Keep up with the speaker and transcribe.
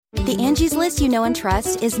The Angie's List you know and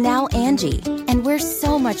trust is now Angie, and we're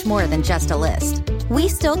so much more than just a list. We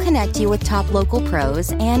still connect you with top local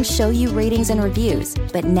pros and show you ratings and reviews,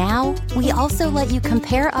 but now we also let you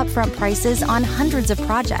compare upfront prices on hundreds of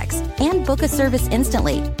projects and book a service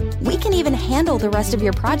instantly. We can even handle the rest of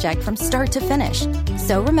your project from start to finish.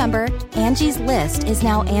 So remember, Angie's List is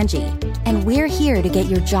now Angie, and we're here to get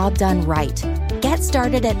your job done right. Get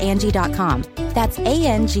started at Angie.com. That's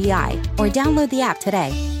ANGI, or download the app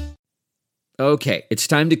today. Okay, it's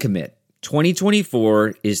time to commit.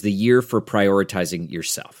 2024 is the year for prioritizing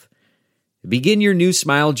yourself. Begin your new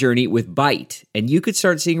smile journey with Byte, and you could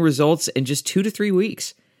start seeing results in just 2 to 3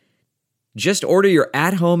 weeks. Just order your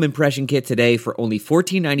at-home impression kit today for only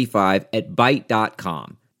 $14.95 at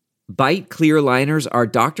Byte.com. Byte clear liners are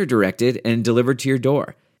doctor-directed and delivered to your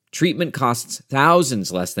door. Treatment costs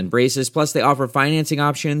thousands less than braces, plus they offer financing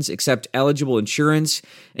options, accept eligible insurance,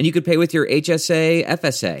 and you could pay with your HSA,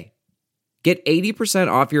 FSA. Get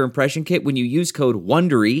 80% off your impression kit when you use code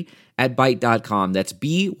WONDERY at Byte.com. That's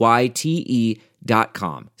BYTE.com.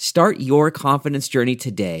 Start your confidence journey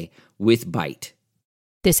today with Byte.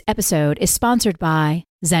 This episode is sponsored by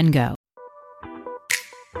Zengo.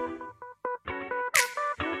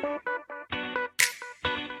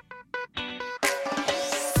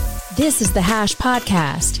 This is the Hash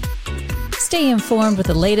Podcast. Stay informed with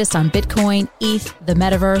the latest on Bitcoin, ETH, the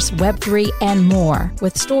metaverse, Web3, and more,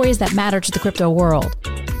 with stories that matter to the crypto world.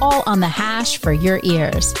 All on the Hash for your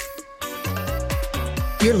ears.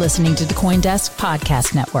 You're listening to the CoinDesk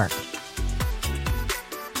Podcast Network.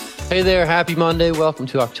 Hey there, happy Monday. Welcome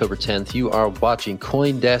to October 10th. You are watching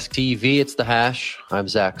CoinDesk TV. It's the Hash. I'm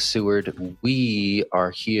Zach Seward. We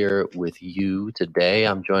are here with you today.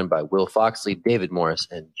 I'm joined by Will Foxley, David Morris,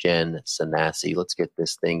 and Jen Sanasi. Let's get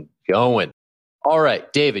this thing going. All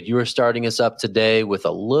right, David, you are starting us up today with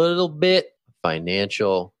a little bit of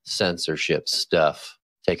financial censorship stuff.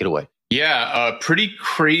 Take it away. Yeah, a pretty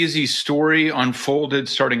crazy story unfolded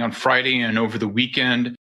starting on Friday and over the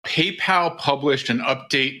weekend. PayPal published an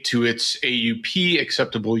update to its AUP,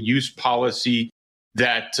 acceptable use policy,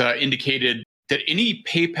 that indicated that any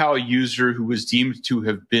PayPal user who was deemed to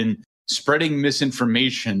have been spreading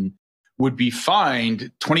misinformation would be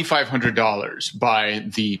fined $2,500 by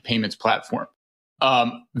the payments platform.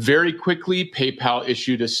 Very quickly, PayPal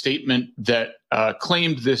issued a statement that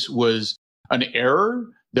claimed this was an error,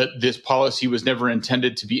 that this policy was never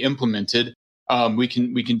intended to be implemented. We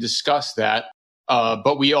can discuss that.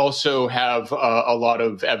 But we also have a lot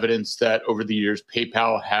of evidence that over the years,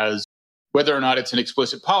 PayPal has, whether or not it's an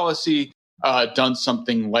explicit policy, done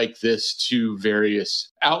something like this to various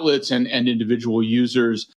outlets and individual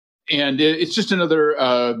users. And it's just another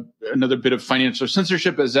bit of financial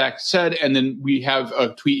censorship, as Zach said. And then we have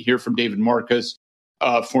a tweet here from David Marcus,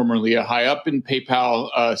 formerly a high up in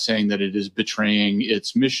PayPal, saying that it is betraying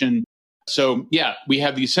its mission. So, yeah, we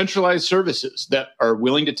have these centralized services that are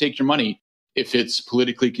willing to take your money if it's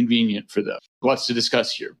politically convenient for them. Lots to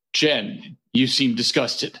discuss here. Jen, you seem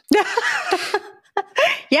disgusted.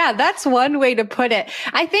 Yeah, that's one way to put it.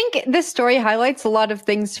 I think this story highlights a lot of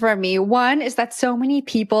things for me. One is that so many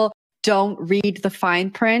people don't read the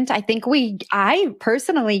fine print. I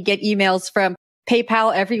personally get emails from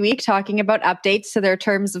PayPal every week talking about updates to their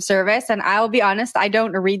terms of service. And I'll be honest, I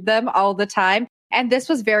don't read them all the time. And this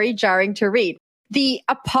was very jarring to read. The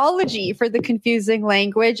apology for the confusing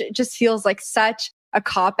language just feels like such a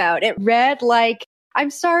cop-out. It read like, I'm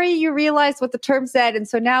sorry you realized what the term said, and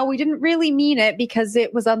so now we didn't really mean it because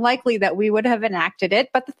it was unlikely that we would have enacted it.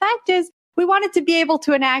 But the fact is, we wanted to be able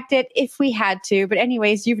to enact it if we had to. But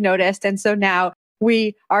anyways, you've noticed, and so now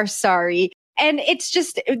we are sorry. And it's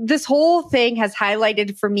just, this whole thing has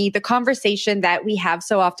highlighted for me the conversation that we have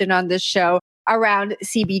so often on this show around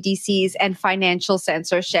CBDCs and financial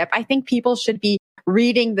censorship. I think people should be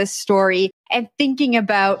reading this story and thinking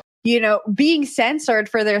about, being censored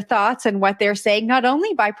for their thoughts and what they're saying, not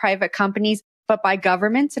only by private companies, but by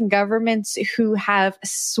governments and governments who have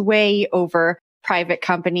sway over private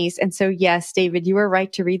companies. And so, yes, David, you were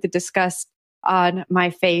right to read the disgust on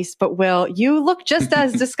my face. But Will, you look just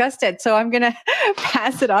as disgusted. So I'm going to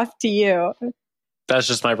pass it off to you. That's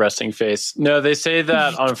just my resting face. No, they say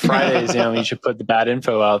that on Fridays, you should put the bad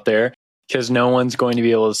info out there because no one's going to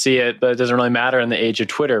be able to see it. But it doesn't really matter in the age of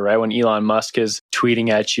Twitter, right? When Elon Musk is tweeting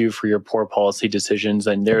at you for your poor policy decisions,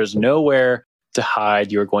 and there's nowhere to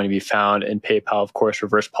hide, you're going to be found. And PayPal, of course,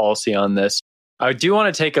 reversed policy on this. I do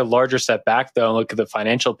want to take a larger step back, though, and look at the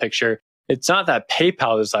financial picture. It's not that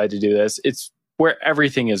PayPal decided to do this. It's where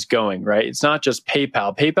everything is going, right? It's not just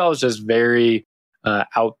PayPal. PayPal is just very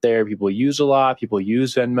out there. People use a lot. People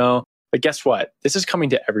use Venmo. But guess what? This is coming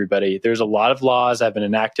to everybody. There's a lot of laws that have been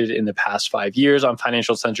enacted in the past 5 years on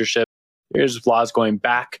financial censorship. There's laws going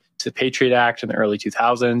back to the Patriot Act in the early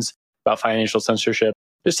 2000s about financial censorship.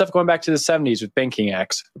 There's stuff going back to the 70s with banking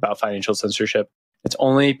acts about financial censorship. It's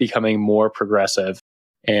only becoming more progressive.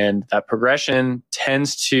 And that progression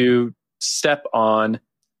tends to step on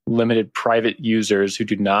limited private users who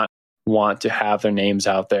do not want to have their names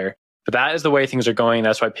out there. But that is the way things are going.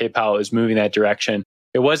 That's why PayPal is moving that direction.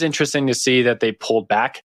 It was interesting to see that they pulled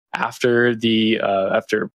back after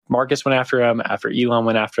after Marcus went after him, after Elon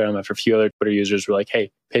went after him, after a few other Twitter users were like,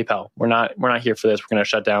 "Hey, PayPal, we're not here for this. We're going to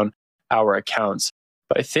shut down our accounts."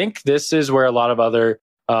 But I think this is where a lot of other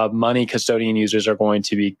money custodian users are going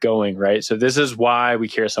to be going, right? So this is why we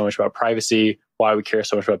care so much about privacy, why we care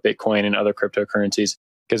so much about Bitcoin and other cryptocurrencies,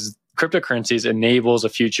 because cryptocurrencies enables a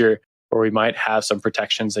future where we might have some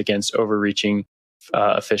protections against overreaching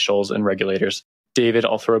officials and regulators. David,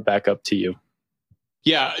 I'll throw it back up to you.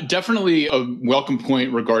 Yeah, definitely a welcome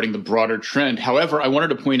point regarding the broader trend. However, I wanted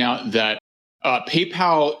to point out that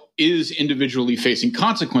PayPal is individually facing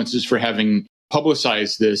consequences for having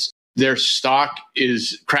publicized this. Their stock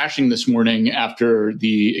is crashing this morning after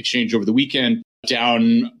the exchange over the weekend,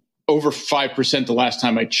 down over 5% the last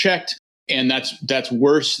time I checked. And that's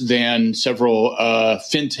worse than several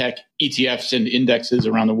fintech ETFs and indexes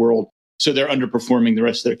around the world. So they're underperforming the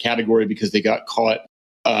rest of their category because they got caught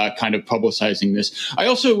kind of publicizing this. I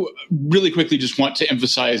also really quickly just want to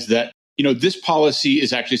emphasize that, this policy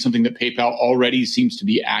is actually something that PayPal already seems to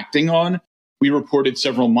be acting on. We reported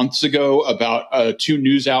several months ago about two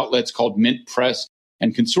news outlets called Mint Press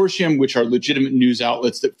and Consortium, which are legitimate news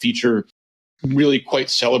outlets that feature really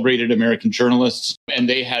quite celebrated American journalists. And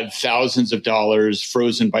they had thousands of dollars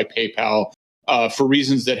frozen by PayPal for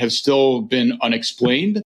reasons that have still been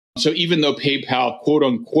unexplained. So even though PayPal, quote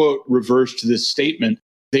unquote, reversed this statement,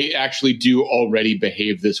 they actually do already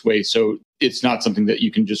behave this way. So it's not something that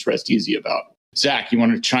you can just rest easy about. Zach, you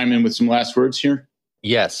want to chime in with some last words here?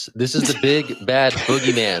 Yes, this is the big bad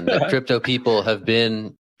boogeyman that crypto people have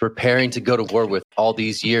been preparing to go to war with all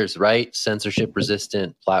these years, right? Censorship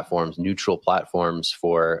resistant platforms, neutral platforms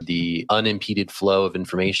for the unimpeded flow of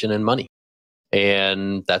information and money.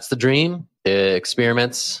 And that's the dream.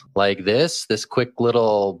 Experiments like this quick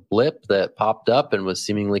little blip that popped up and was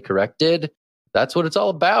seemingly corrected, that's what it's all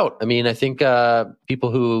about. I mean, I think people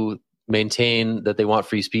who maintain that they want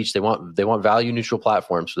free speech, they want value neutral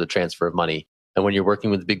platforms for the transfer of money. And when you're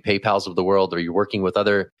working with the big PayPals of the world, or you're working with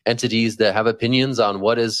other entities that have opinions on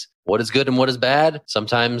what is good and what is bad,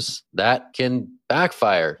 sometimes that can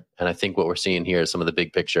backfire. And I think what we're seeing here is some of the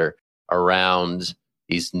big picture around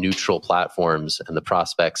these neutral platforms and the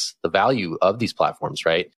prospects, the value of these platforms,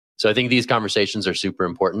 right? So I think these conversations are super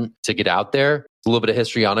important to get out there. A little bit of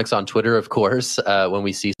histrionics on Twitter, of course, when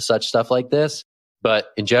we see such stuff like this.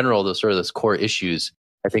 But in general, those core issues,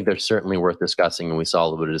 I think they're certainly worth discussing. And we saw a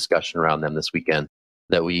little bit of discussion around them this weekend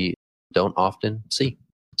that we don't often see.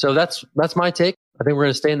 So that's my take. I think we're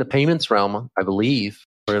going to stay in the payments realm, I believe.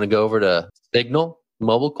 We're going to go over to Signal,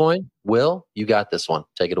 mobile coin. Will, you got this one.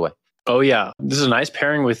 Take it away. Oh, yeah. This is a nice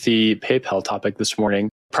pairing with the PayPal topic this morning.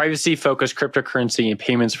 Privacy-focused cryptocurrency and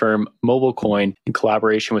payments firm MobileCoin, in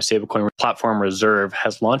collaboration with stablecoin platform Reserve,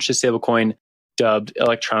 has launched a stablecoin dubbed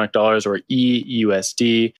electronic dollars, or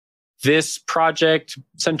EUSD. This project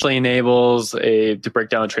essentially enables to break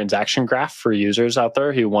down a transaction graph for users out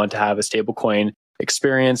there who want to have a stablecoin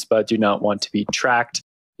experience but do not want to be tracked.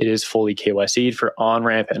 It is fully KYC'd for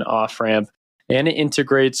on-ramp and off-ramp, and it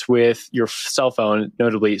integrates with your cell phone,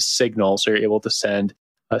 notably Signal, so you're able to send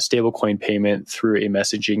a stablecoin payment through a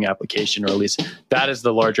messaging application, or at least that is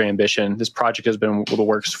the larger ambition. This project has been in the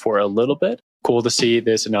works for a little bit. Cool to see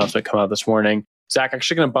this announcement come out this morning. Zach,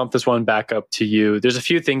 actually going to bump this one back up to you. There's a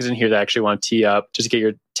few things in here that I actually want to tee up just to get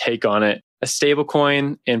your take on it. A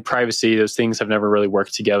stablecoin and privacy, those things have never really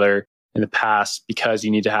worked together in the past because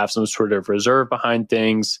you need to have some sort of reserve behind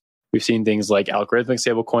things. We've seen things like algorithmic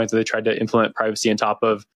stablecoins that they tried to implement privacy on top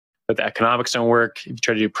of, but the economics don't work. If you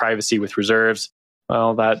try to do privacy with reserves,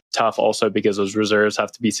 well, that's tough also because those reserves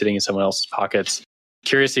have to be sitting in someone else's pockets.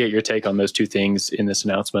 Curious to get your take on those two things in this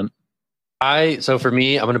announcement. So for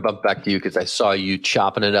me, I'm going to bump back to you because I saw you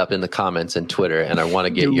chopping it up in the comments and Twitter, and I want to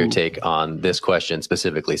get your take on this question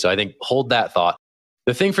specifically. So I think hold that thought.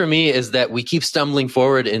 The thing for me is that we keep stumbling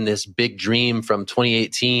forward in this big dream from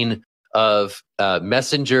 2018 of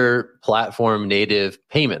messenger platform native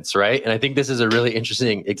payments, right? And I think this is a really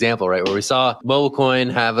interesting example, right? Where we saw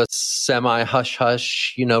MobileCoin have a semi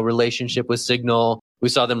hush-hush, relationship with Signal. We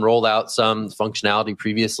saw them roll out some functionality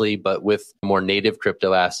previously, but with a more native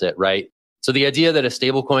crypto asset, right? So the idea that a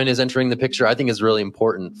stablecoin is entering the picture, I think is really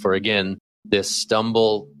important for, again, this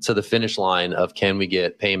stumble to the finish line of can we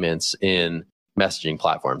get payments in messaging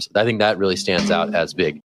platforms. I think that really stands out as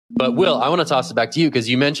big. But Will, I want to toss it back to you because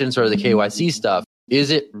you mentioned sort of the KYC stuff. Is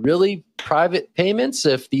it really private payments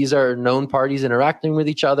if these are known parties interacting with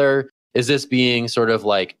each other? Is this being sort of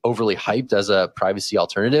like overly hyped as a privacy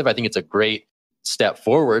alternative? I think it's a great step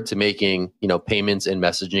forward to making, payments in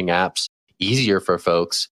messaging apps easier for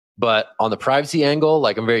folks. But on the privacy angle,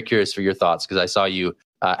 like I'm very curious for your thoughts because I saw you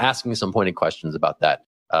asking some pointed questions about that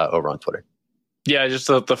over on Twitter. Yeah, just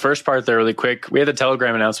the first part there really quick. We had the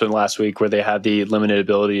Telegram announcement last week where they had the limited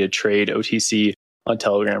ability to trade OTC on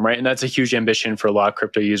Telegram, right? And that's a huge ambition for a lot of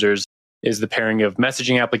crypto users, is the pairing of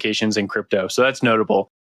messaging applications and crypto. So that's notable.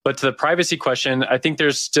 But to the privacy question, I think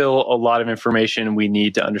there's still a lot of information we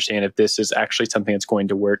need to understand if this is actually something that's going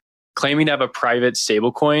to work. Claiming to have a private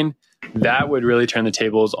stablecoin, that would really turn the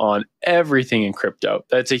tables on everything in crypto.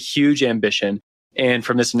 That's a huge ambition. And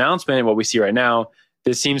from this announcement, what we see right now,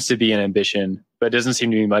 this seems to be an ambition, but it doesn't seem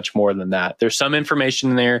to be much more than that. There's some information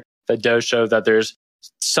in there that does show that there's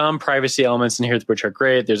some privacy elements in here which are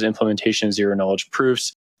great. There's implementation of zero knowledge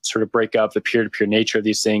proofs, sort of break up the peer-to-peer nature of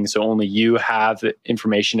these things. So only you have the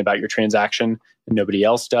information about your transaction and nobody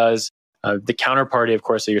else does. The counterparty, of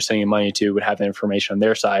course, that you're sending money to would have the information on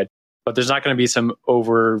their side, but there's not going to be some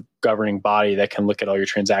over-governing body that can look at all your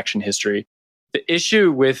transaction history. The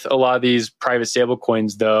issue with a lot of these private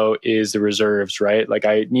stablecoins, though, is the reserves, right? Like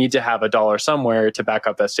I need to have a dollar somewhere to back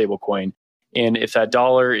up that stablecoin. And if that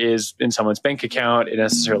dollar is in someone's bank account, it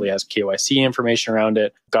necessarily has KYC information around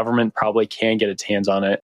it. Government probably can get its hands on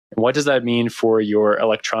it. And what does that mean for your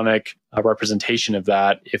electronic representation of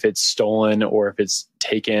that if it's stolen or if it's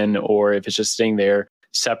taken or if it's just sitting there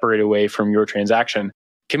separated away from your transaction?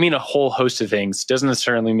 Can mean a whole host of things. Doesn't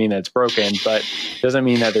necessarily mean that it's broken, but doesn't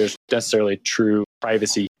mean that there's necessarily true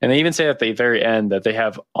privacy. And they even say at the very end that they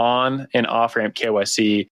have on and off ramp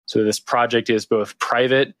KYC. So this project is both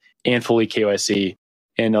private and fully KYC.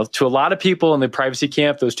 And to a lot of people in the privacy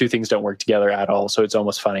camp, those two things don't work together at all. So it's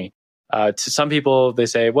almost funny. To some people, they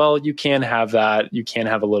say, well, you can have that. You can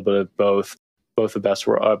have a little bit of both the best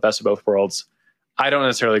of both worlds. I don't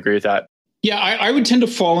necessarily agree with that. Yeah, I would tend to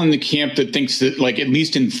fall in the camp that thinks that, like, at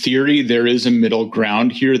least in theory, there is a middle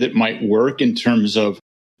ground here that might work in terms of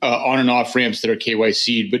on and off ramps that are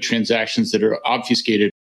KYC'd, but transactions that are obfuscated.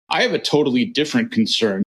 I have a totally different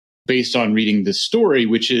concern based on reading this story,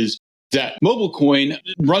 which is that MobileCoin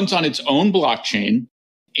runs on its own blockchain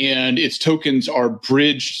and its tokens are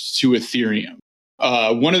bridged to Ethereum.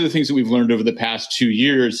 One of the things that we've learned over the past 2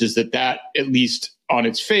 years is that, at least on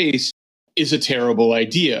its face, is a terrible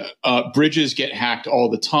idea. Bridges get hacked all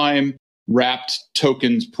the time. Wrapped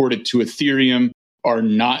tokens ported to Ethereum are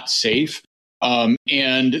not safe. And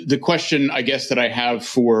the question, I guess, that I have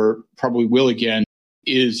for probably Will again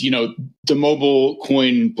is, the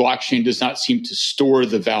MobileCoin blockchain does not seem to store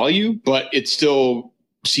the value, but it still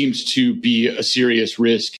seems to be a serious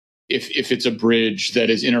risk if it's a bridge that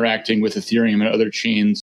is interacting with Ethereum and other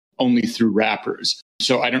chains only through wrappers.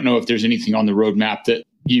 So I don't know if there's anything on the roadmap that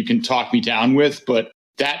you can talk me down with, but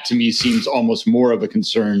that to me seems almost more of a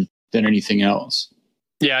concern than anything else.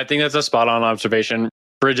 Yeah, I think that's a spot on observation.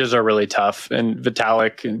 Bridges are really tough. And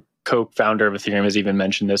Vitalik, co-founder of Ethereum, has even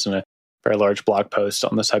mentioned this in a very large blog post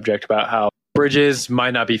on the subject about how bridges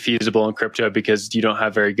might not be feasible in crypto because you don't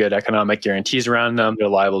have very good economic guarantees around them. They're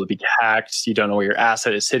liable to be hacked. You don't know where your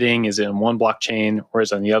asset is sitting. Is it in one blockchain or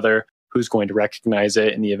is it on the other? Who's going to recognize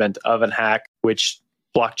it in the event of a hack? Which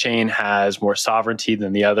blockchain has more sovereignty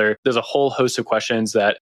than the other? There's a whole host of questions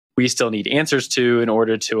that we still need answers to in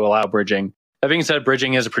order to allow bridging. That being said,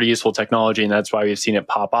 bridging is a pretty useful technology, and that's why we've seen it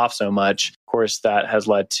pop off so much. Of course, that has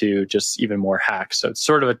led to just even more hacks. So it's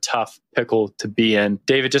sort of a tough pickle to be in.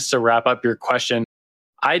 David, just to wrap up your question,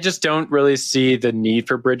 I just don't really see the need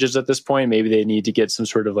for bridges at this point. Maybe they need to get some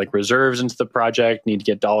sort of like reserves into the project, need to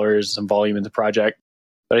get dollars, some volume in the project.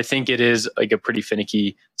 But I think it is like a pretty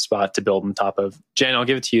finicky spot to build on top of. Jen, I'll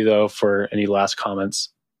give it to you, though, for any last comments.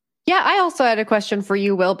 Yeah, I also had a question for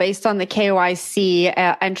you, Will, based on the KYC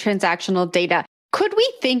and transactional data. Could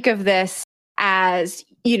we think of this as,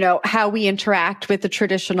 how we interact with the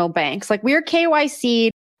traditional banks? Like, we're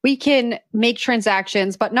KYC'd, we can make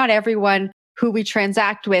transactions, but not everyone who we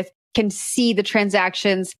transact with can see the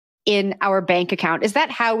transactions in our bank account. Is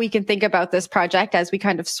that how we can think about this project as we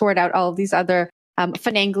kind of sort out all of these other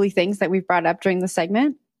finagly things that we've brought up during the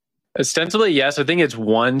segment? Ostensibly, yes. I think it's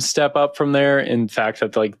one step up from there. In fact,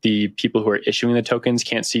 that like the people who are issuing the tokens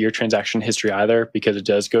can't see your transaction history either because it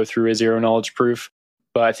does go through a zero knowledge proof.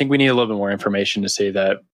 But I think we need a little bit more information to say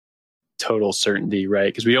that total certainty, right?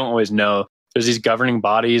 Because we don't always know there's these governing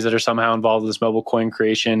bodies that are somehow involved in this mobile coin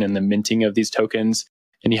creation and the minting of these tokens.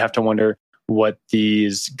 And you have to wonder what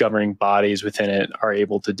these governing bodies within it are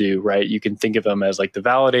able to do, right? You can think of them as like the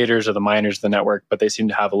validators or the miners of the network, but they seem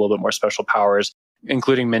to have a little bit more special powers,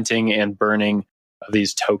 including minting and burning of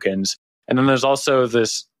these tokens. And then there's also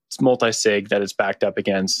this multi-sig that it's backed up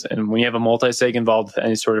against. And when you have a multi-sig involved with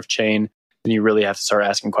any sort of chain, then you really have to start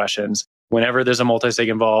asking questions. Whenever there's a multi-sig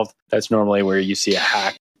involved, that's normally where you see a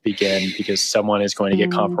hack begin, because someone is going to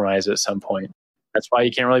get compromised at some point. That's why you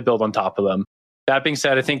can't really build on top of them. That being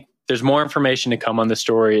said, I think there's more information to come on the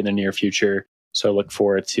story in the near future. So I look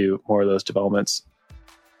forward to more of those developments.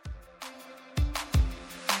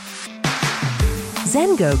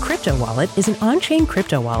 Zengo Crypto Wallet is an on-chain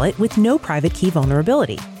crypto wallet with no private key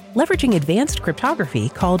vulnerability, leveraging advanced cryptography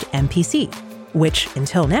called MPC, which,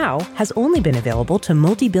 until now, has only been available to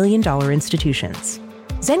multi-billion-dollar institutions.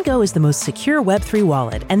 Zengo is the most secure Web3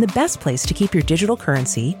 wallet and the best place to keep your digital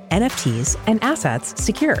currency, NFTs, and assets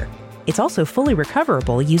secure. It's also fully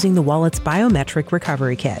recoverable using the wallet's biometric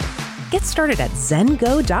recovery kit. Get started at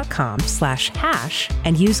zengo.com/hash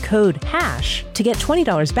and use code HASH to get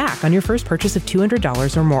 $20 back on your first purchase of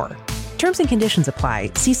 $200 or more. Terms and conditions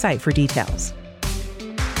apply. See site for details.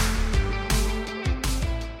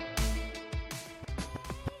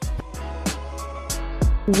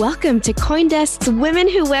 Welcome to CoinDesk's Women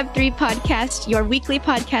Who Web3 podcast, your weekly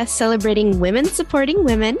podcast celebrating women supporting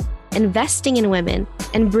women, investing in women,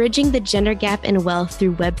 and bridging the gender gap in wealth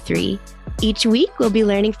through Web3. Each week, we'll be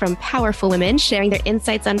learning from powerful women sharing their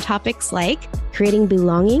insights on topics like creating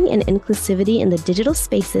belonging and inclusivity in the digital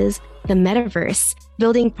spaces, the metaverse,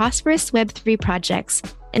 building prosperous Web3 projects,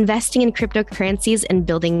 investing in cryptocurrencies, and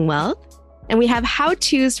building wealth. And we have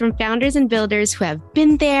how-tos from founders and builders who have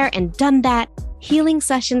been there and done that, healing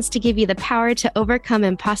sessions to give you the power to overcome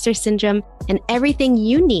imposter syndrome, and everything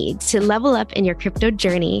you need to level up in your crypto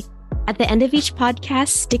journey. At the end of each podcast,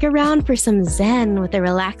 stick around for some Zen with a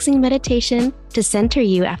relaxing meditation to center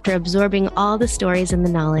you after absorbing all the stories and the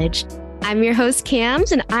knowledge. I'm your host,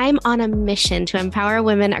 Cams, and I'm on a mission to empower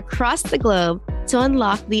women across the globe to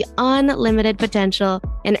unlock the unlimited potential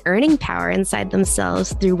and earning power inside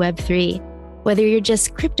themselves through Web3. Whether you're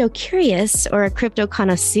just crypto curious or a crypto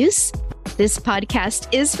connoisseur, this podcast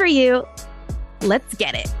is for you. Let's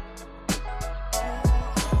get it.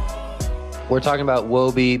 We're talking about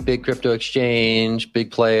Huobi, big crypto exchange,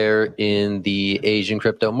 big player in the Asian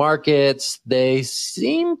crypto markets. They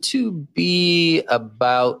seem to be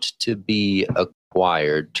about to be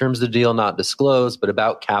acquired. Terms of the deal not disclosed, but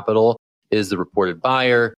About Capital is the reported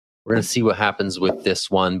buyer. We're going to see what happens with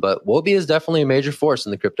this one. But Huobi is definitely a major force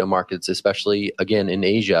in the crypto markets, especially, again, in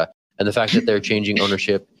Asia. And the fact that they're changing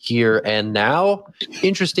ownership here and now,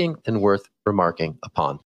 interesting and worth remarking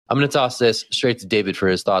upon. I'm going to toss this straight to David for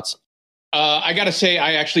his thoughts. I got to say,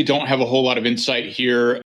 I actually don't have a whole lot of insight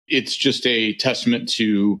here. It's just a testament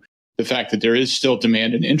to the fact that there is still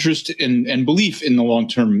demand and interest and belief in the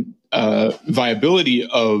long-term viability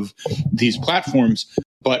of these platforms.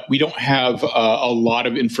 But we don't have a lot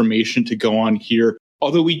of information to go on here.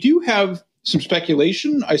 Although we do have some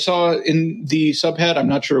speculation I saw in the subhead. I'm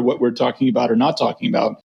not sure what we're talking about or not talking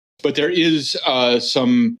about. But there is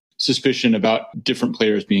some suspicion about different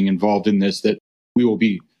players being involved in this that we will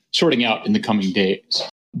be sorting out in the coming days.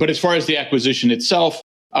 But as far as the acquisition itself,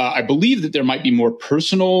 I believe that there might be more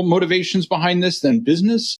personal motivations behind this than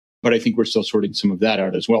business, but I think we're still sorting some of that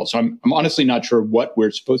out as well. So I'm honestly not sure what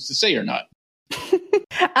we're supposed to say or not.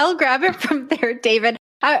 I'll grab it from there, David.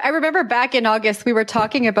 I remember back in August, we were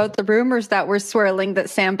talking about the rumors that were swirling that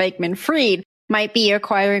Sam Bankman-Fried might be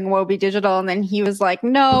acquiring Huobi Digital. And then he was like,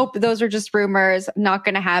 nope, those are just rumors, not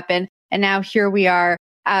going to happen. And now here we are.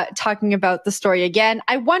 Talking about the story again.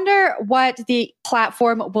 I wonder what the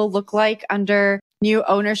platform will look like under new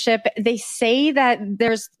ownership. They say that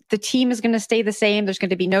the team is going to stay the same. There's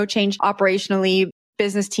going to be no change operationally.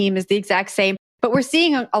 Business team is the exact same. But we're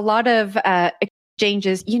seeing a lot of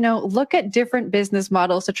exchanges, look at different business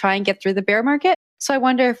models to try and get through the bear market. So I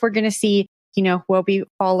wonder if we're going to see, Huobi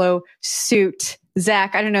follow suit.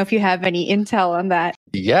 Zach, I don't know if you have any intel on that.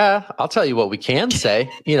 Yeah, I'll tell you what we can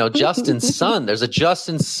say. Justin Sun, there's a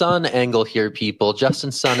Justin Sun angle here, people.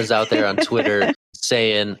 Justin Sun is out there on Twitter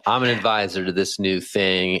saying, I'm an advisor to this new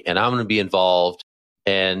thing and I'm going to be involved,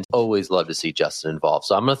 and always love to see Justin involved.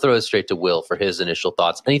 So I'm going to throw it straight to Will for his initial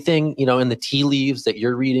thoughts. Anything, in the tea leaves that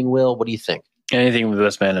you're reading, Will? What do you think? Anything with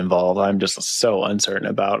this man involved, I'm just so uncertain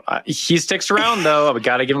about. He sticks around, though. We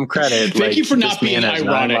got to give him credit. Thank you for not being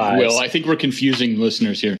ironic, Will. I think we're confusing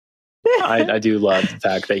listeners here. I do love the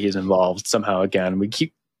fact that he's involved somehow. Again, we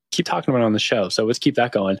keep talking about it on the show, so let's keep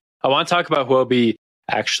that going. I want to talk about Huobi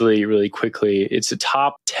actually really quickly. It's a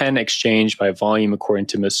top 10 exchange by volume according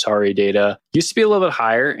to Masari data. Used to be a little bit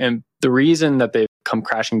higher, and the reason that they've come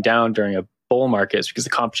crashing down during a bull market is because the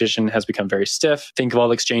competition has become very stiff. Think of all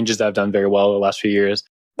the exchanges that have done very well the last few years.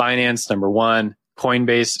 Binance, number one.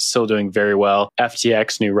 Coinbase, still doing very well.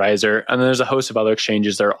 FTX, new riser. And then there's a host of other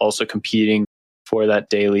exchanges that are also competing for that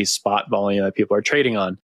daily spot volume that people are trading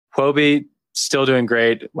on. Huobi, still doing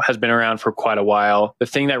great, has been around for quite a while. The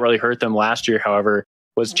thing that really hurt them last year, however,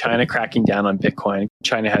 was China cracking down on Bitcoin.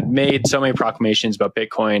 China had made so many proclamations about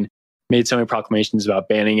Bitcoin, made so many proclamations about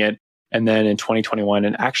banning it. And then in 2021,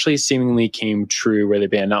 it actually seemingly came true where they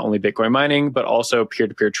banned not only Bitcoin mining, but also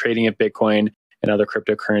peer-to-peer trading of Bitcoin and other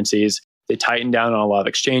cryptocurrencies. They tightened down on a lot of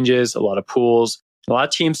exchanges, a lot of pools. A lot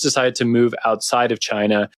of teams decided to move outside of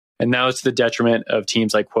China. And now it's to the detriment of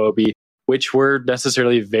teams like Huobi, which were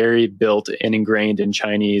necessarily very built and ingrained in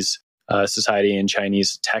Chinese society and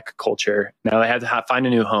Chinese tech culture. Now they had to find a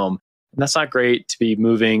new home. And that's not great to be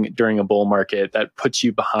moving during a bull market that puts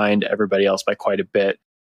you behind everybody else by quite a bit.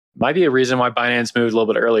 Might be a reason why Binance moved a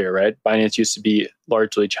little bit earlier, right? Binance used to be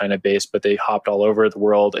largely China-based, but they hopped all over the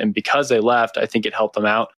world. And because they left, I think it helped them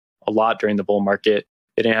out a lot during the bull market.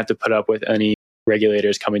 They didn't have to put up with any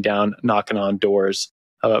regulators coming down, knocking on doors.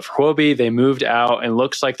 For Huobi, they moved out and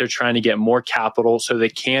looks like they're trying to get more capital so they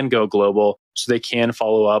can go global, so they can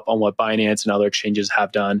follow up on what Binance and other exchanges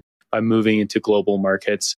have done by moving into global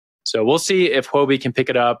markets. So we'll see if Huobi can pick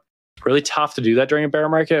it up. Really tough to do that during a bear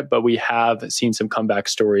market, but we have seen some comeback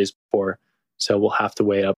stories before. So we'll have to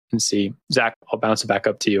wait up and see. Zach, I'll bounce it back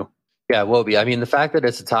up to you. Yeah, Huobi. I mean, the fact that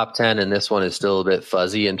it's a top 10 and this one is still a bit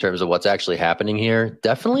fuzzy in terms of what's actually happening here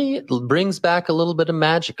definitely brings back a little bit of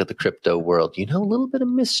magic of the crypto world. You know, a little bit of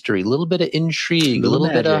mystery, a little bit of intrigue, a little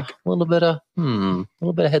bit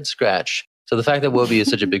of head scratch. So the fact that Huobi is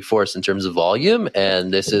such a big force in terms of volume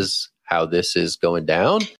and this is how this is going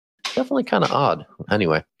down, definitely kind of odd.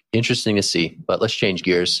 Anyway, interesting to see. But let's change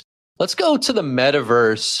gears. Let's go to the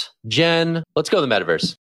metaverse. Jen, let's go to the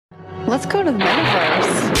metaverse. Let's go to the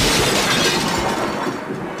metaverse.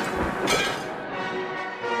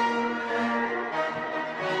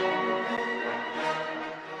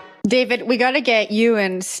 David, we got to get you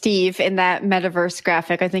and Steve in that metaverse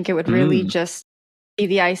graphic. I think it would really just be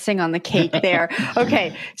the icing on the cake there.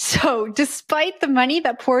 Okay, so despite the money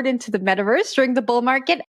that poured into the metaverse during the bull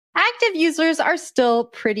market, active users are still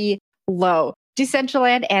pretty low.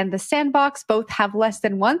 Decentraland and the Sandbox both have less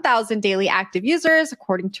than 1,000 daily active users,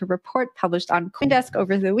 according to a report published on CoinDesk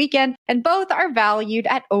over the weekend, and both are valued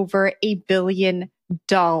at over $1 billion.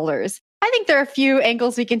 I think there are a few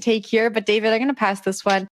angles we can take here, but David, I'm going to pass this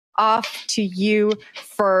one off to you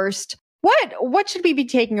first. What should we be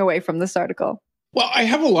taking away from this article? Well, I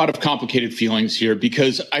have a lot of complicated feelings here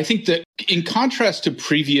because I think that in contrast to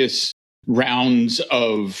previous rounds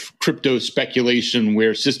of crypto speculation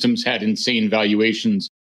where systems had insane valuations,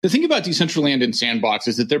 the thing about Decentraland and Sandbox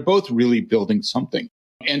is that they're both really building something.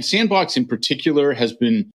 And Sandbox in particular has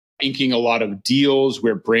been inking a lot of deals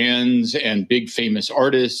where brands and big famous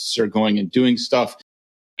artists are going and doing stuff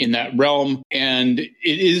in that realm. And it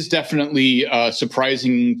is definitely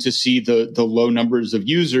surprising to see the low numbers of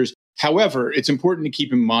users. However, it's important to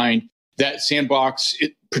keep in mind that Sandbox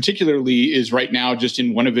particularly is right now just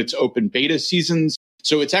in one of its open beta seasons.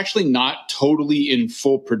 So it's actually not totally in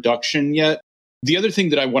full production yet. The other thing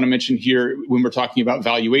that I want to mention here when we're talking about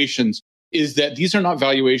valuations is that these are not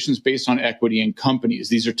valuations based on equity in companies.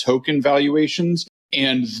 These are token valuations.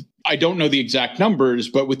 And I don't know the exact numbers,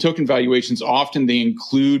 but with token valuations, often they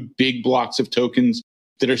include big blocks of tokens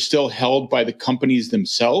that are still held by the companies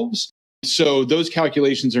themselves. So those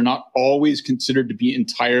calculations are not always considered to be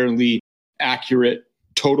entirely accurate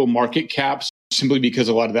total market caps, simply because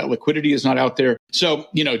a lot of that liquidity is not out there. So,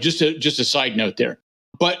 just a side note there.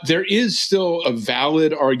 But there is still a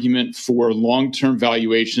valid argument for long-term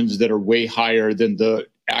valuations that are way higher than the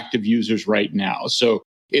active users right now. So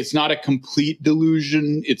it's not a complete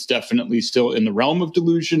delusion. It's definitely still in the realm of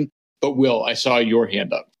delusion. But Will, I saw your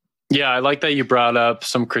hand up. Yeah, I like that you brought up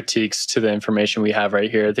some critiques to the information we have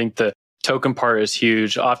right here. I think the token part is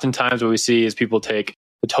huge. Oftentimes what we see is people take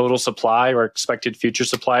the total supply or expected future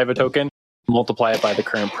supply of a token, multiply it by the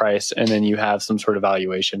current price, and then you have some sort of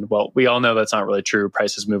valuation. Well, we all know that's not really true.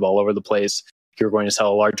 Prices move all over the place. If you're going to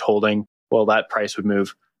sell a large holding, well, that price would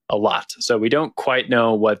move a lot. So we don't quite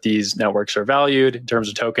know what these networks are valued in terms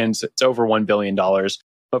of tokens. It's over $1 billion,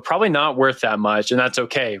 but probably not worth that much. And that's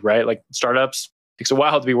okay, right? Like startups, it takes a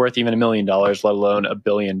while to be worth even $1 million, let alone $1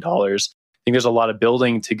 billion. I think there's a lot of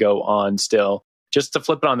building to go on still. Just to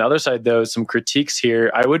flip it on the other side, though, some critiques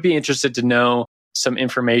here. I would be interested to know some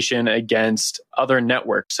information against other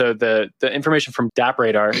networks. So the information from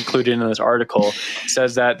DappRadar included in this article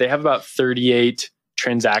says that they have about 38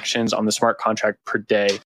 transactions on the smart contract per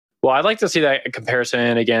day. Well, I'd like to see that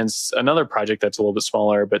comparison against another project that's a little bit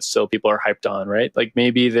smaller, but still people are hyped on, right? Like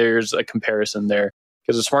maybe there's a comparison there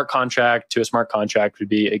because a smart contract to a smart contract would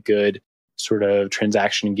be a good sort of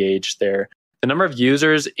transaction gauge there. The number of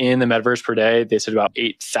users in the metaverse per day, they said about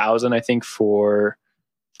 8,000, I think, for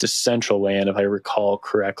Decentraland, if I recall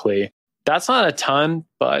correctly. That's not a ton,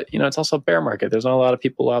 but it's also a bear market. There's not a lot of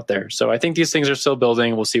people out there. So I think these things are still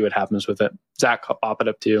building. We'll see what happens with it. Zach, I'll pop it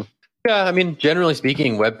up to you. Yeah, I mean, generally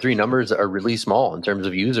speaking, Web3 numbers are really small in terms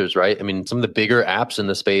of users, right? I mean, some of the bigger apps in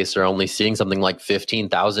the space are only seeing something like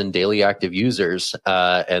 15,000 daily active users.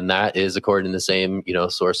 And that is according to the same,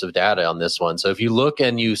 source of data on this one. So if you look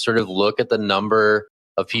and you sort of look at the number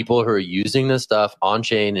of people who are using this stuff on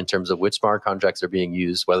chain in terms of which smart contracts are being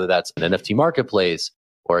used, whether that's an NFT marketplace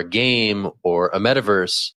or a game or a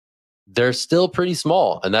metaverse, they're still pretty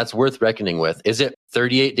small. And that's worth reckoning with. Is it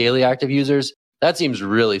 38 daily active users? That seems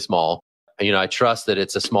really small. I trust that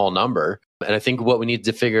it's a small number. And I think what we need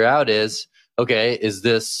to figure out is, okay, is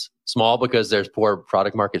this small because there's poor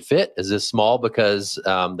product market fit? Is this small because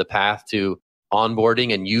the path to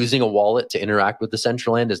onboarding and using a wallet to interact with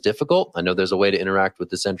Decentraland is difficult? I know there's a way to interact with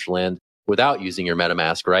Decentraland without using your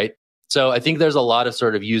MetaMask, right? So I think there's a lot of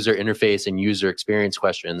sort of user interface and user experience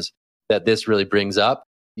questions that this really brings up.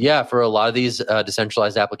 Yeah, for a lot of these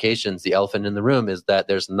decentralized applications, the elephant in the room is that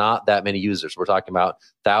there's not that many users. We're talking about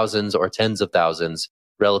thousands or tens of thousands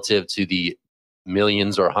relative to the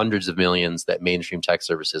millions or hundreds of millions that mainstream tech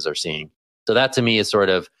services are seeing. So that to me is sort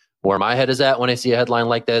of where my head is at when I see a headline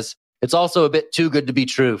like this. It's also a bit too good to be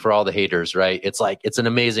true for all the haters, right? It's like, it's an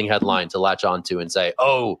amazing headline to latch onto and say,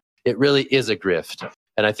 oh, it really is a grift.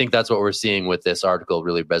 And I think that's what we're seeing with this article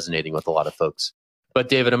really resonating with a lot of folks. But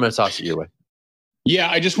David, I'm going to toss it your way.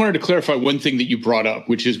 Yeah, I just wanted to clarify one thing that you brought up,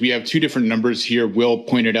 which is we have two different numbers here. Will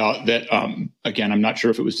pointed out that, again, I'm not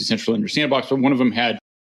sure if it was Decentraland or Sandbox, but one of them had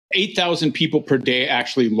 8,000 people per day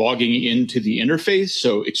actually logging into the interface,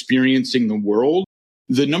 so experiencing the world.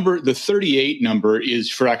 The 38 number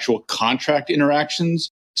is for actual contract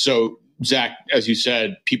interactions. So, Zach, as you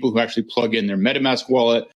said, people who actually plug in their MetaMask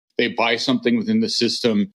wallet, they buy something within the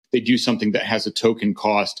system, they do something that has a token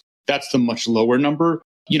cost. That's the much lower number.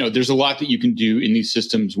 There's a lot that you can do in these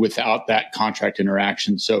systems without that contract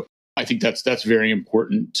interaction. So I think that's very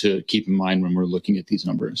important to keep in mind when we're looking at these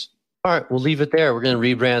numbers. All right, we'll leave it there. We're going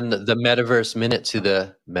to rebrand the Metaverse Minute to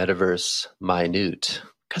the Metaverse Minute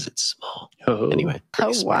because it's small. Anyway.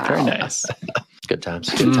 Wow. Very nice. Good times.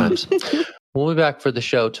 We'll be back for the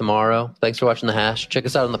show tomorrow. Thanks for watching The Hash. Check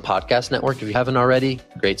us out on the podcast network if you haven't already.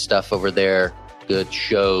 Great stuff over there. Good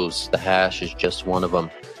shows. The Hash is just one of them.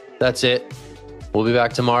 That's it. We'll be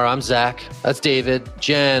back tomorrow. I'm Zach. That's David.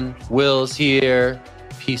 Jen. Will's here.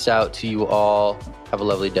 Peace out to you all. Have a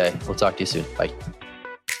lovely day. We'll talk to you soon. Bye.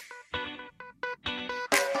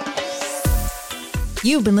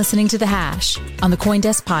 You've been listening to The Hash on the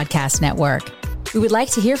CoinDesk Podcast Network. We would like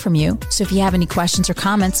to hear from you, so if you have any questions or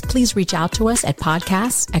comments, please reach out to us at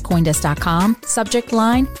podcasts@coindesk.com, subject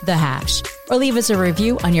line, The Hash, or leave us a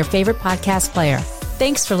review on your favorite podcast player.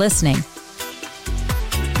 Thanks for listening.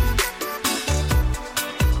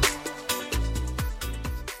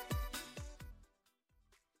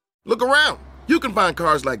 Look around. You can find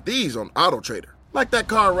cars like these on AutoTrader, like that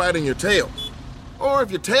car riding your tail. Or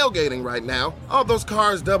if you're tailgating right now, all those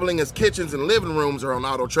cars doubling as kitchens and living rooms are on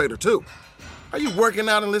AutoTrader too. Are you working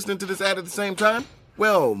out and listening to this ad at the same time?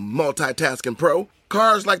 Well, multitasking pro,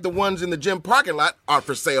 cars like the ones in the gym parking lot are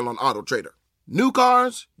for sale on AutoTrader. New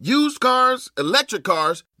cars, used cars, electric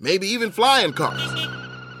cars, maybe even flying cars.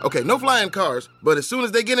 Okay, no flying cars, but as soon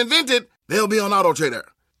as they get invented, they'll be on AutoTrader.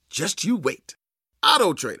 Just you wait.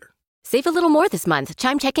 AutoTrader. Save a little more this month.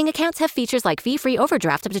 Chime checking accounts have features like fee-free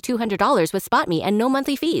overdraft up to $200 with SpotMe and no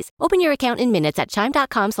monthly fees. Open your account in minutes at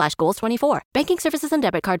chime.com/goals24. Banking services and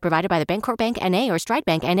debit card provided by the Bancorp Bank N.A. or Stride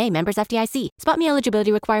Bank N.A. members FDIC. SpotMe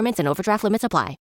eligibility requirements and overdraft limits apply.